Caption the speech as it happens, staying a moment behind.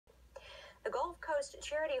The Gulf Coast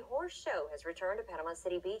Charity Horse Show has returned to Panama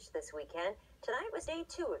City Beach this weekend. Tonight was day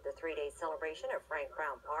 2 of the 3-day celebration at Frank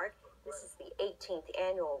Crown Park. This is the 18th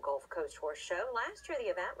annual Gulf Coast Horse Show. Last year, the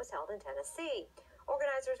event was held in Tennessee.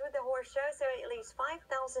 Organizers with the horse show say at least $5,000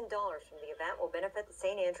 from the event will benefit the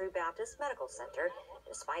St. Andrew Baptist Medical Center.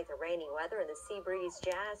 Despite the rainy weather and the Seabreeze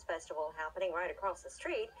Jazz Festival happening right across the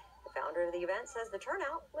street, the founder of the event says the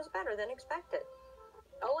turnout was better than expected.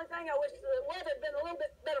 The only thing I wish